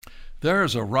There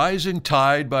is a rising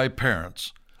tide by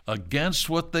parents against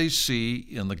what they see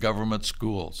in the government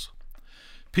schools.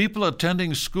 People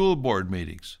attending school board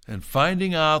meetings and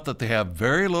finding out that they have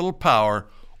very little power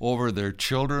over their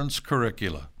children's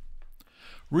curricula.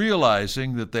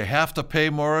 Realizing that they have to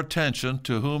pay more attention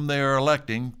to whom they are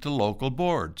electing to local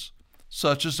boards,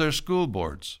 such as their school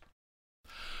boards.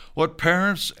 What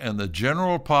parents and the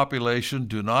general population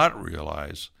do not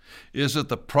realize is that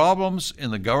the problems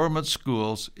in the government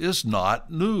schools is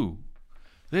not new.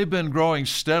 They've been growing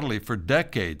steadily for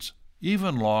decades,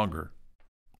 even longer.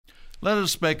 Let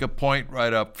us make a point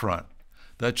right up front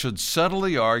that should settle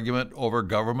the argument over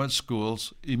government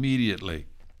schools immediately.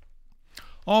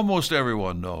 Almost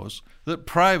everyone knows that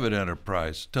private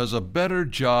enterprise does a better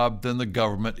job than the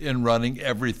government in running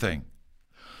everything.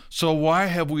 So why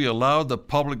have we allowed the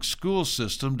public school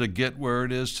system to get where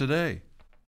it is today?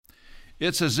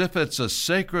 It's as if it's a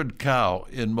sacred cow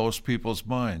in most people's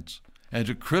minds, and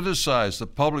to criticize the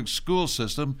public school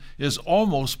system is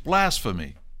almost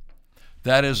blasphemy.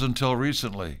 That is until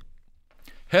recently.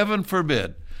 Heaven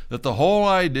forbid that the whole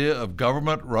idea of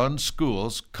government-run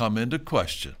schools come into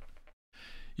question.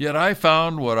 Yet I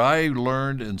found what I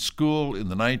learned in school in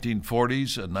the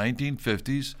 1940s and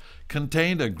 1950s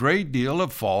contained a great deal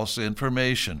of false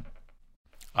information.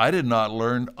 I did not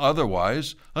learn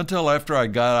otherwise until after I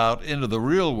got out into the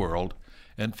real world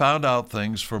and found out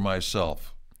things for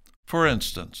myself. For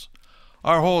instance,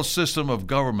 our whole system of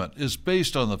government is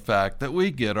based on the fact that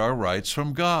we get our rights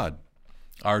from God.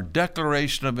 Our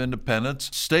Declaration of Independence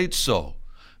states so,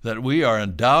 that we are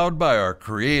endowed by our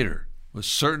Creator with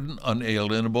certain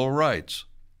unalienable rights.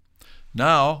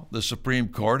 Now, the Supreme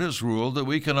Court has ruled that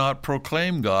we cannot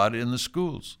proclaim God in the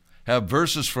schools, have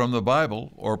verses from the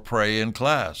Bible, or pray in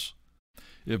class.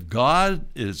 If God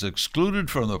is excluded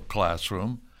from the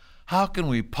classroom, how can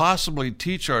we possibly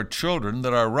teach our children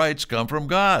that our rights come from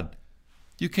God?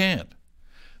 You can't.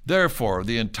 Therefore,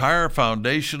 the entire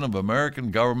foundation of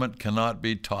American government cannot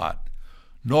be taught,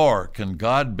 nor can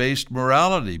God-based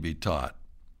morality be taught.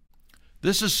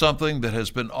 This is something that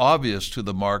has been obvious to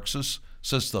the Marxists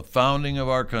since the founding of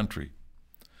our country.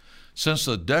 Since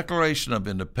the Declaration of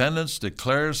Independence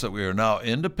declares that we are now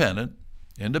independent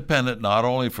not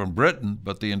only from Britain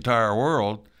but the entire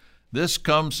world, this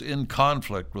comes in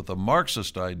conflict with the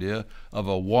Marxist idea of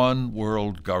a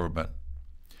one-world government.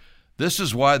 This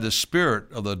is why the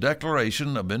spirit of the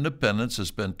Declaration of Independence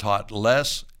has been taught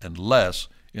less and less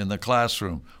in the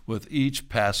classroom with each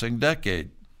passing decade.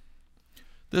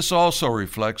 This also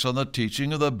reflects on the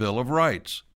teaching of the Bill of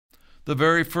Rights. The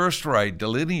very first right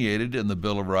delineated in the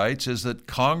Bill of Rights is that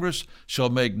Congress shall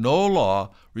make no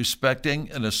law respecting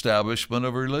an establishment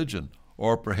of religion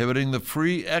or prohibiting the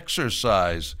free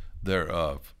exercise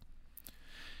thereof.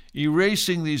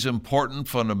 Erasing these important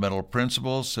fundamental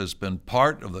principles has been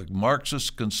part of the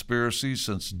Marxist conspiracy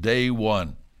since day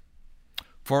one.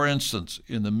 For instance,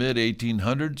 in the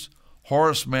mid-1800s,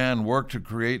 Horace Mann worked to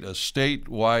create a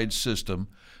statewide system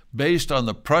based on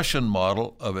the Prussian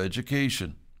model of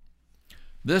education.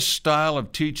 This style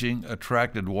of teaching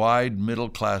attracted wide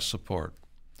middle-class support.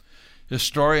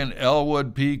 Historian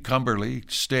Elwood P. Cumberly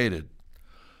stated,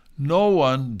 "No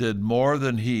one did more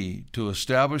than he to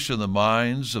establish in the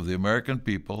minds of the American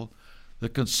people the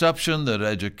conception that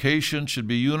education should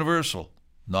be universal,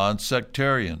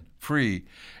 non-sectarian, free,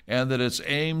 and that its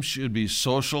aims should be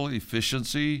social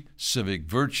efficiency, civic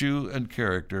virtue, and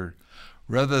character,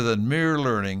 rather than mere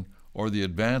learning or the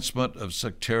advancement of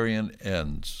sectarian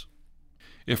ends."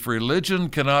 If religion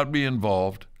cannot be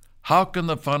involved, how can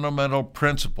the fundamental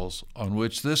principles on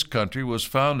which this country was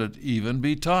founded even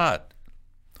be taught?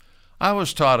 I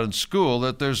was taught in school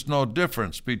that there's no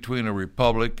difference between a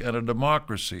republic and a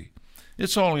democracy.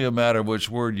 It's only a matter of which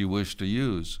word you wish to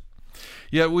use.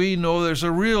 Yet we know there's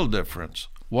a real difference,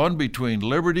 one between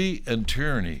liberty and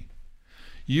tyranny.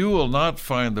 You will not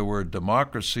find the word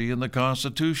democracy in the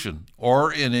Constitution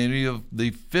or in any of the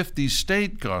 50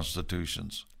 state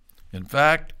constitutions. In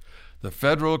fact, the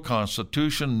federal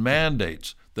Constitution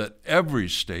mandates that every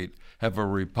state have a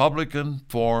republican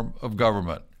form of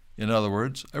government. In other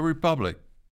words, a republic.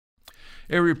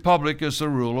 A republic is the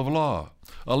rule of law,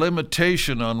 a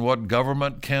limitation on what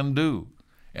government can do,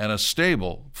 and a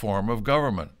stable form of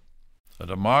government. A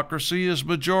democracy is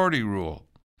majority rule.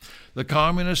 The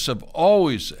communists have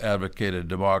always advocated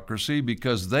democracy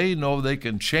because they know they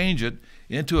can change it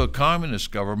into a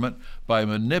communist government by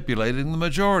manipulating the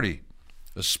majority,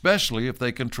 especially if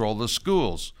they control the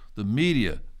schools, the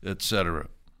media, etc.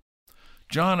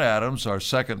 John Adams, our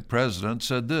second president,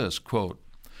 said this, quote,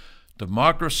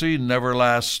 "Democracy never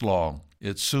lasts long.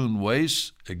 It soon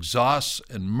wastes, exhausts,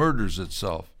 and murders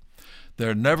itself.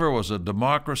 There never was a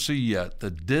democracy yet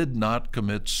that did not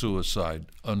commit suicide,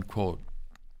 unquote.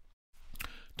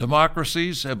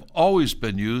 Democracies have always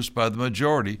been used by the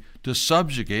majority to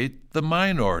subjugate the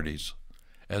minorities,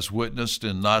 as witnessed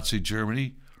in Nazi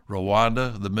Germany,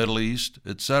 Rwanda, the Middle East,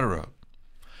 etc.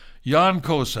 Jan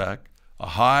Kosak, a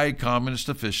high communist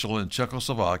official in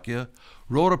Czechoslovakia,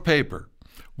 wrote a paper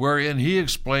wherein he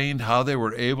explained how they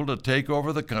were able to take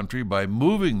over the country by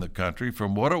moving the country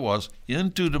from what it was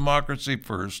into democracy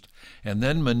first and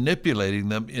then manipulating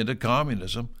them into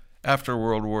communism after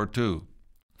World War II.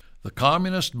 The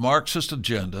communist Marxist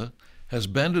agenda has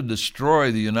been to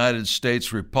destroy the United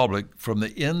States Republic from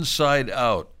the inside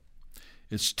out.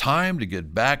 It's time to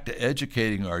get back to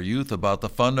educating our youth about the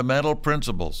fundamental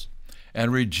principles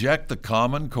and reject the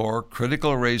Common Core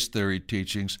critical race theory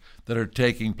teachings that are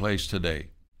taking place today.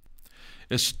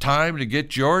 It's time to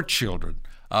get your children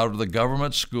out of the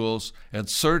government schools and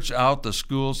search out the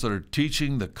schools that are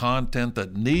teaching the content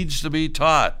that needs to be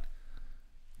taught.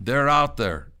 They're out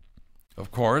there.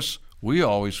 Of course, we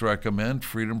always recommend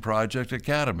Freedom Project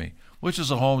Academy, which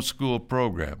is a homeschool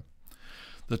program.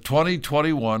 The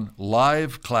 2021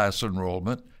 live class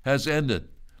enrollment has ended,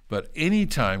 but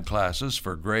anytime classes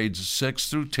for grades 6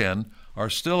 through 10 are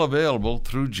still available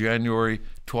through January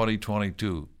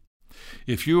 2022.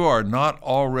 If you are not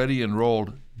already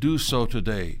enrolled, do so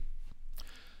today.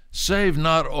 Save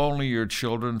not only your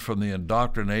children from the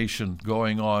indoctrination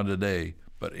going on today,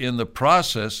 but in the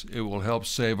process it will help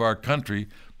save our country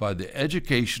by the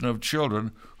education of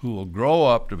children who will grow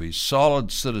up to be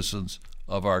solid citizens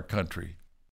of our country.